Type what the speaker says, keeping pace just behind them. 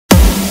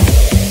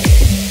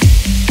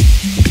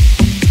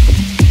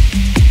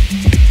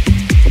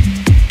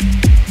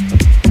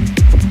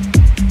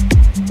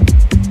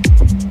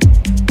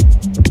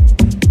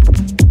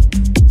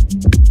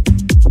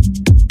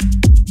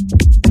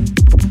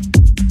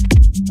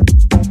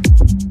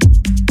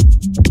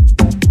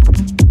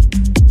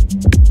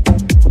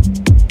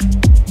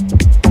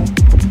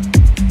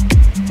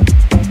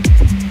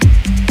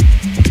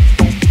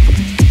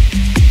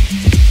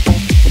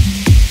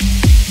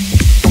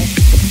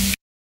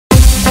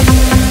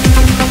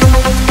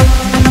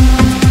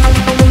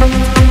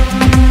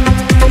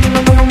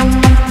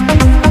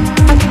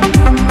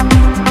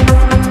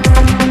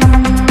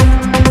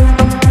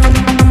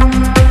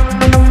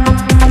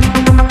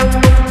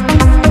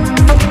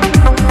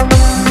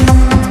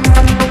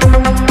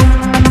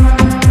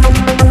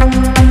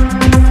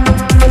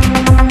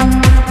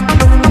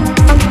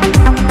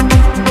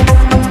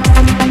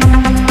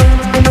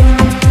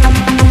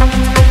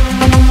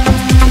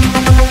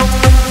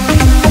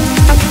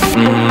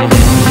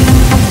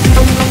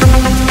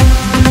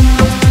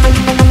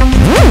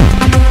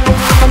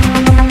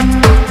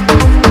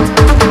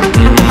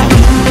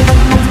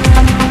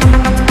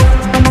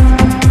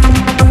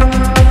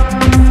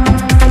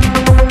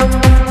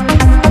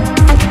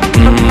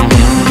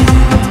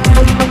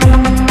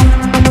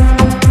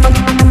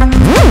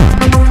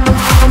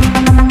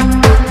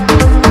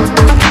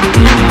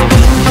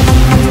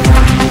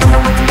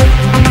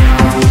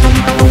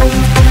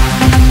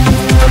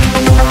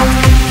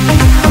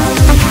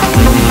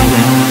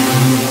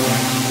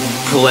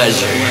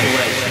pleasure.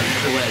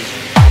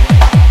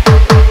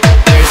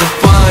 There's a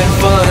fine,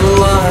 fine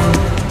line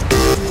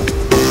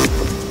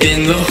in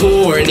the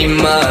horny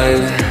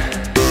mind.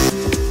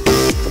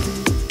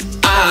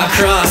 I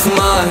cross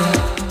mine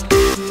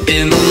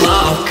in the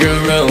locker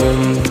room.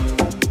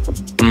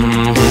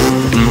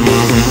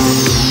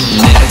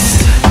 Next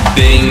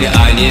thing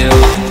I knew,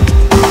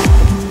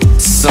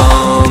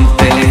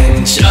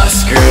 something just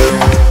grew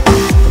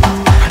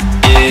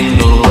in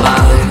the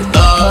line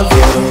of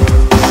you.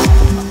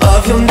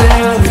 You'll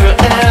never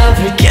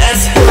ever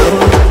guess who.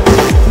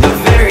 The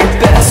very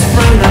best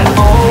friend I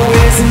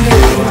always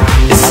knew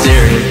is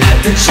staring at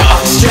the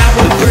jock strap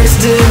with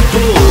bursting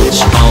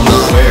bulge on the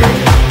wearer.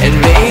 And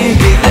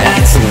maybe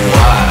that's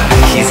why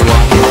he's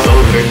walking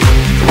over,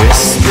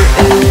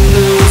 whispering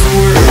those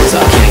words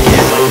I can't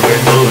get over,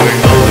 over,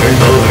 over,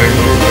 over.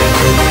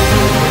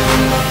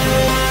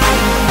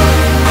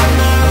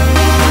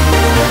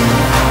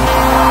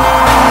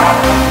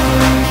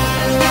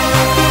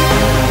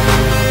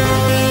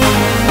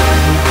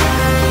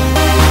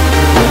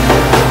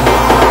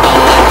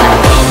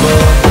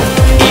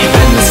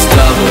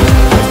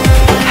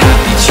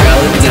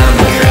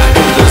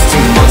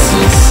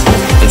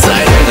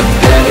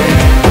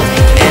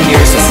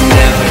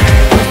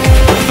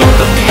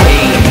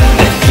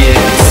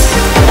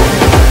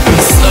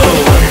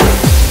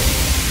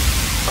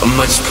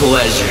 Much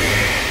pleasure.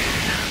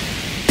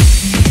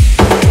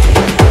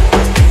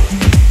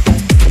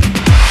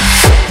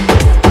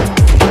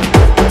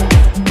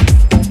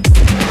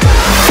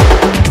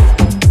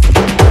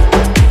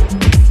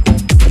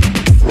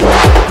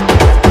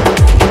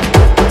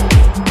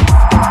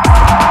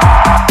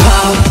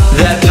 Pop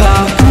that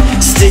pop,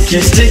 stick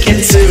your stick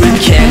into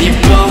it. Can you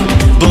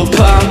bubble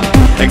pop?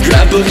 I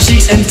grab both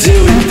cheeks and do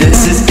it.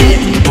 This is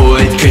it,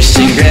 boy.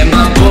 Christian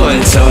grandma boy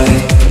toy.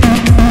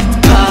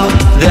 Pop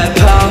that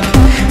pop.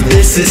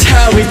 This is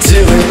how we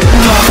do it.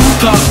 Pop,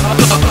 pop,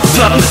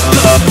 pop,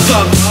 pop,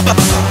 pop, pop,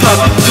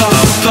 pop, pop,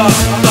 pop, pop,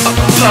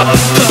 pop,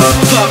 pop.